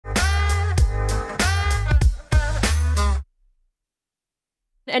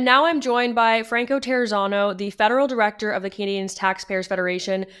And now I'm joined by Franco Terrazzano, the Federal Director of the Canadian Taxpayers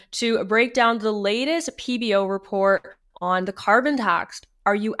Federation, to break down the latest PBO report on the carbon tax.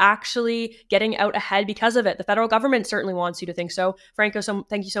 Are you actually getting out ahead because of it? The federal government certainly wants you to think so. Franco,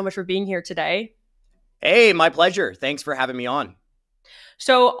 thank you so much for being here today. Hey, my pleasure. Thanks for having me on.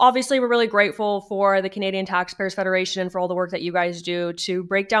 So obviously, we're really grateful for the Canadian Taxpayers Federation and for all the work that you guys do to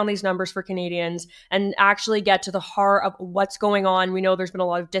break down these numbers for Canadians and actually get to the heart of what's going on. We know there's been a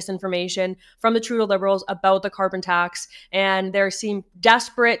lot of disinformation from the Trudeau Liberals about the carbon tax, and they seem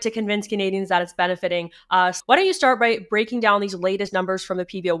desperate to convince Canadians that it's benefiting us. Why don't you start by breaking down these latest numbers from the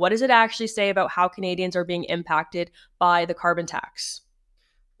PBO? What does it actually say about how Canadians are being impacted by the carbon tax?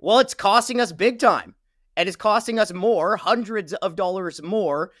 Well, it's costing us big time. And it's costing us more, hundreds of dollars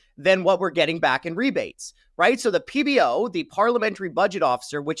more than what we're getting back in rebates, right? So the PBO, the Parliamentary Budget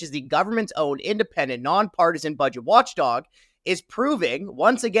Officer, which is the government's own independent, nonpartisan budget watchdog, is proving,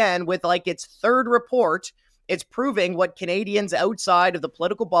 once again, with like its third report, it's proving what Canadians outside of the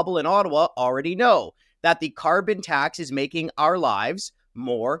political bubble in Ottawa already know, that the carbon tax is making our lives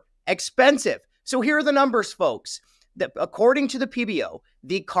more expensive. So here are the numbers, folks. According to the PBO,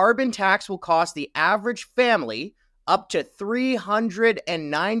 the carbon tax will cost the average family up to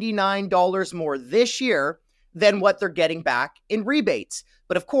 $399 more this year than what they're getting back in rebates.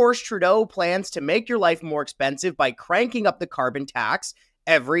 But of course, Trudeau plans to make your life more expensive by cranking up the carbon tax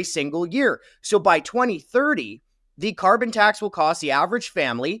every single year. So by 2030, the carbon tax will cost the average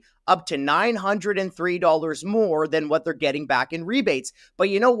family up to $903 more than what they're getting back in rebates. But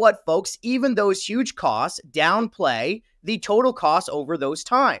you know what, folks? Even those huge costs downplay the total cost over those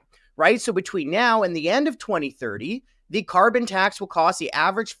time, right? So between now and the end of 2030, the carbon tax will cost the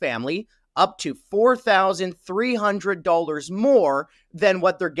average family up to $4,300 more than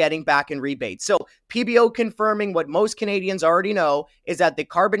what they're getting back in rebates. So PBO confirming what most Canadians already know is that the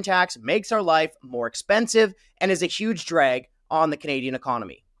carbon tax makes our life more expensive and is a huge drag on the Canadian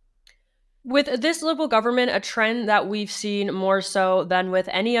economy. With this Liberal government, a trend that we've seen more so than with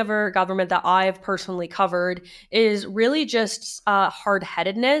any other government that I've personally covered is really just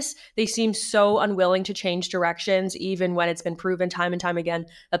hard-headedness. They seem so unwilling to change directions, even when it's been proven time and time again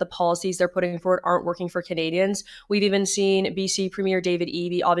that the policies they're putting forward aren't working for Canadians. We've even seen BC Premier David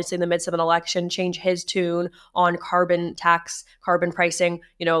Eby, obviously in the midst of an election, change his tune on carbon tax, carbon pricing,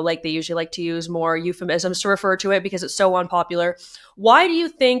 like they usually like to use more euphemisms to refer to it because it's so unpopular. Why do you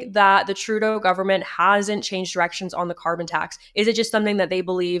think that the Trudeau government hasn't changed directions on the carbon tax? Is it just something that they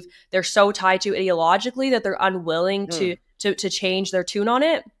believe they're so tied to ideologically that they're unwilling to change their tune on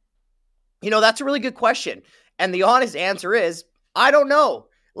it? That's a really good question. And the honest answer is, I don't know.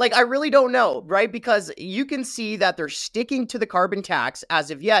 I really don't know, right? Because you can see that they're sticking to the carbon tax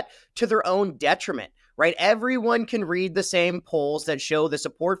as of yet to their own detriment, right? Everyone can read the same polls that show the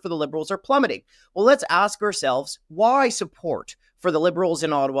support for the Liberals are plummeting. Well, let's ask ourselves why support for the Liberals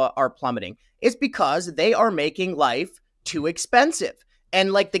in Ottawa are plummeting. It's because they are making life too expensive. And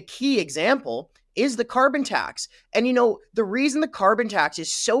the key example is the carbon tax. And the reason the carbon tax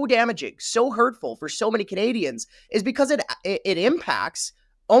is so damaging, so hurtful for so many Canadians is because it impacts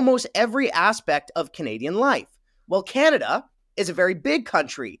almost every aspect of Canadian life. Well, Canada is a very big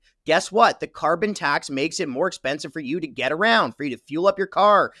country. Guess what? The carbon tax makes it more expensive for you to get around, for you to fuel up your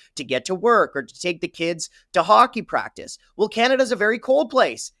car, to get to work, or to take the kids to hockey practice. Well, Canada's a very cold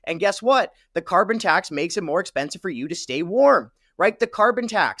place. And guess what? The carbon tax makes it more expensive for you to stay warm, right? The carbon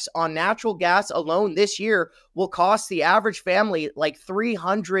tax on natural gas alone this year will cost the average family like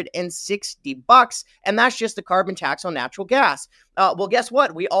 $360. And that's just the carbon tax on natural gas. Well, guess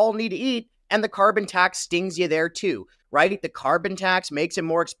what? We all need to eat. And the carbon tax stings you there too, right? The carbon tax makes it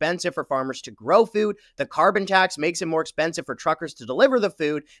more expensive for farmers to grow food. The carbon tax makes it more expensive for truckers to deliver the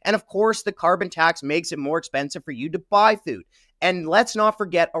food. And of course, the carbon tax makes it more expensive for you to buy food. And let's not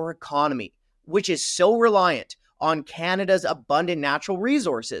forget our economy, which is so reliant on Canada's abundant natural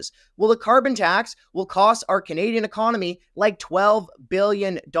resources. Well, the carbon tax will cost our Canadian economy like $12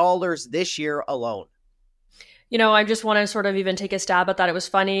 billion this year alone. I just want to sort of even take a stab at that. It was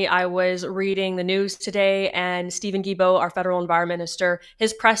funny. I was reading the news today, and Stephen Guilbeault, our federal environment minister,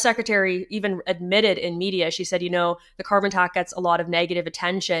 his press secretary even admitted in media, she said, the carbon tax gets a lot of negative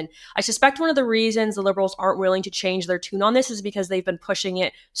attention. I suspect one of the reasons the Liberals aren't willing to change their tune on this is because they've been pushing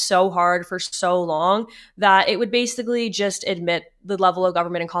it so hard for so long that it would basically just admit the level of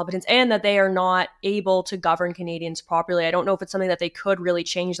government incompetence and that they are not able to govern Canadians properly. I don't know if it's something that they could really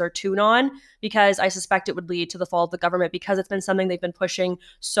change their tune on, because I suspect it would lead to the fall of the government, because it's been something they've been pushing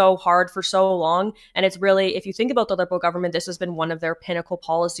so hard for so long. And it's really, if you think about the Liberal government, this has been one of their pinnacle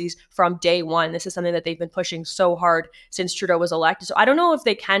policies from day one. This is something that they've been pushing so hard since Trudeau was elected. So I don't know if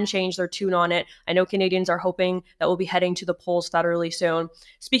they can change their tune on it. I know Canadians are hoping that we'll be heading to the polls federally soon.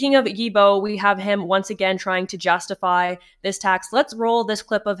 Speaking of Guilbeault, we have him once again trying to justify this tax. Let's roll this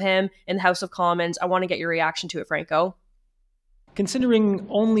clip of him in the House of Commons. I want to get your reaction to it, Franco. Considering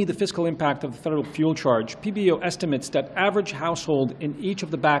only the fiscal impact of the federal fuel charge, PBO estimates that average household in each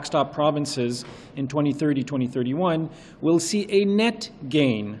of the backstop provinces in 2030-2031 will see a net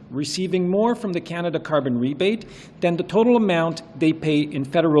gain, receiving more from the Canada carbon rebate than the total amount they pay in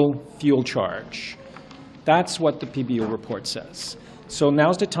federal fuel charge. That's what the PBO report says. So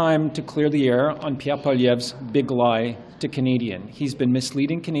now's the time to clear the air on Pierre Poilievre's big lie to Canadian. He's been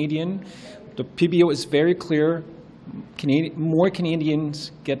misleading Canadian. The PBO is very clear. More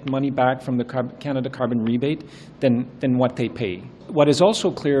Canadians get money back from the Canada carbon rebate than what they pay. What is also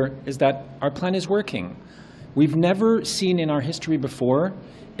clear is that our plan is working. We've never seen in our history before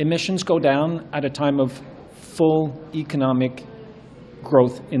emissions go down at a time of full economic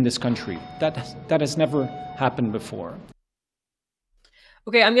growth in this country. That has never happened before.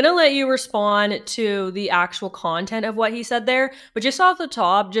 Okay, I'm going to let you respond to the actual content of what he said there, but just off the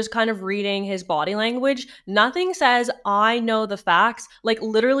top, just kind of reading his body language, nothing says, I know the facts, like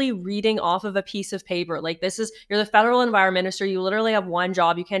literally reading off of a piece of paper. Like you're the federal environment minister, you literally have one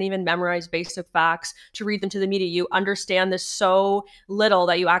job, you can't even memorize basic facts to read them to the media. You understand this so little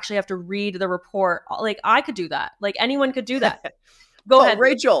that you actually have to read the report. Like I could do that. Like anyone could do that. Go ahead.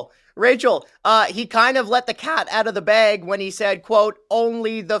 Rachel, he kind of let the cat out of the bag when he said, quote,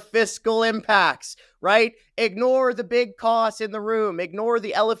 only the fiscal impacts, right? Ignore the big costs in the room. Ignore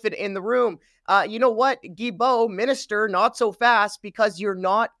the elephant in the room. You know what, Guilbeault, minister, not so fast, because you're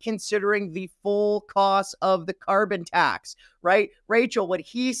not considering the full cost of the carbon tax, right? Rachel, what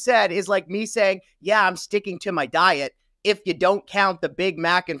he said is like me saying, yeah, I'm sticking to my diet if you don't count the Big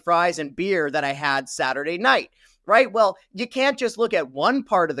Mac and fries and beer that I had Saturday night. Right? Well, you can't just look at one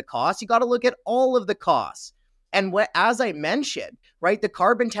part of the cost. You got to look at all of the costs. And as I mentioned, right, the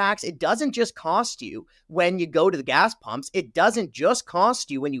carbon tax, it doesn't just cost you when you go to the gas pumps. It doesn't just cost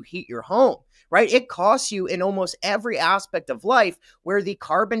you when you heat your home, right? It costs you in almost every aspect of life where the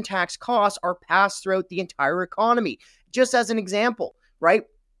carbon tax costs are passed throughout the entire economy. Just as an example, right?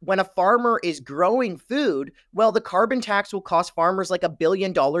 When a farmer is growing food, well, the carbon tax will cost farmers like $1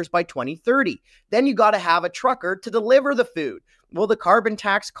 billion by 2030. Then you got to have a trucker to deliver the food. Well, the carbon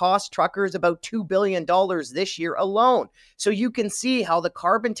tax costs truckers about $2 billion this year alone. So you can see how the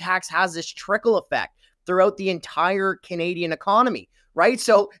carbon tax has this trickle effect throughout the entire Canadian economy, right?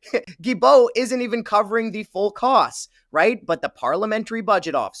 So Guilbeault isn't even covering the full costs, right? But the Parliamentary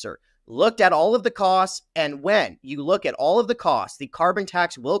Budget Officer looked at all of the costs, and when you look at all of the costs, the carbon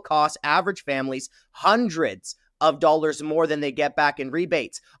tax will cost average families hundreds of dollars more than they get back in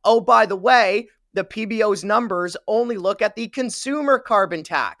rebates. Oh, by the way, the PBO's numbers only look at the consumer carbon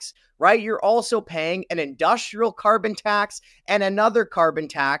tax, right? You're also paying an industrial carbon tax and another carbon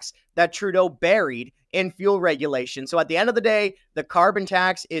tax that Trudeau buried in fuel regulation. So at the end of the day, the carbon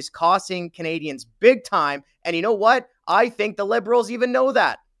tax is costing Canadians big time. And you know what? I think the Liberals even know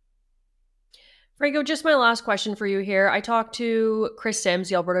that. Franco, just my last question for you here. I talk to Chris Sims,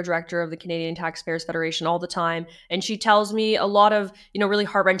 the Alberta director of the Canadian Taxpayers Federation, all the time, and she tells me a lot of, really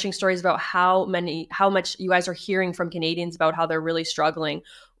heart-wrenching stories about how much you guys are hearing from Canadians about how they're really struggling.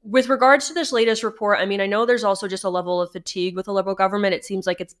 With regards to this latest report, I know there's also just a level of fatigue with the Liberal government. It seems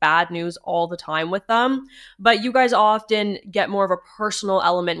like it's bad news all the time with them. But you guys often get more of a personal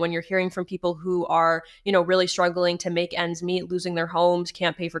element when you're hearing from people who are, really struggling to make ends meet, losing their homes,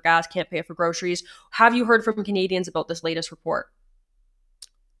 can't pay for gas, can't pay for groceries. Have you heard from Canadians about this latest report?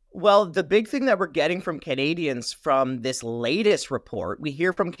 Well, the big thing that we're getting from Canadians from this latest report, we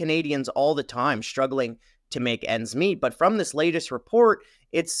hear from Canadians all the time struggling to make ends meet. But from this latest report,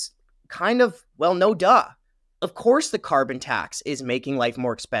 it's kind of, well, no duh. Of course, the carbon tax is making life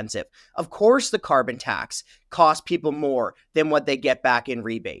more expensive. Of course, the carbon tax costs people more than what they get back in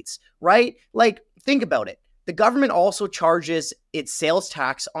rebates, right? Like, think about it. The government also charges its sales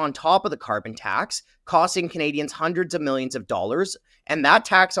tax on top of the carbon tax, costing Canadians hundreds of millions of dollars. And that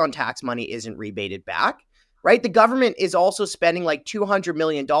tax on tax money isn't rebated back. Right? The government is also spending like $200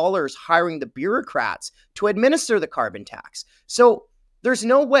 million hiring the bureaucrats to administer the carbon tax. So There's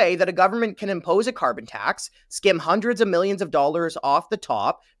no way that a government can impose a carbon tax, skim hundreds of millions of dollars off the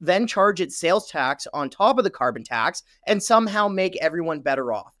top, then charge its sales tax on top of the carbon tax, and somehow make everyone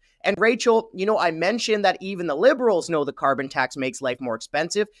better off. And Rachel, I mentioned that even the Liberals know the carbon tax makes life more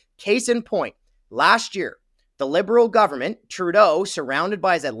expensive. Case in point, last year, the Liberal government, Trudeau, surrounded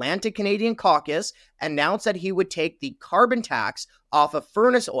by his Atlantic Canadian caucus, announced that he would take the carbon tax off of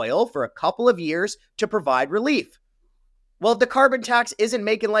furnace oil for a couple of years to provide relief. Well, if the carbon tax isn't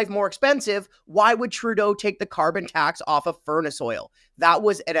making life more expensive, why would Trudeau take the carbon tax off of furnace oil? That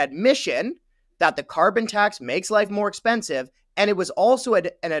was an admission that the carbon tax makes life more expensive, and it was also an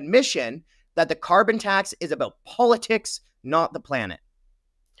admission that the carbon tax is about politics, not the planet.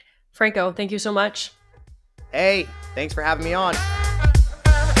 Franco, thank you so much. Hey, thanks for having me on.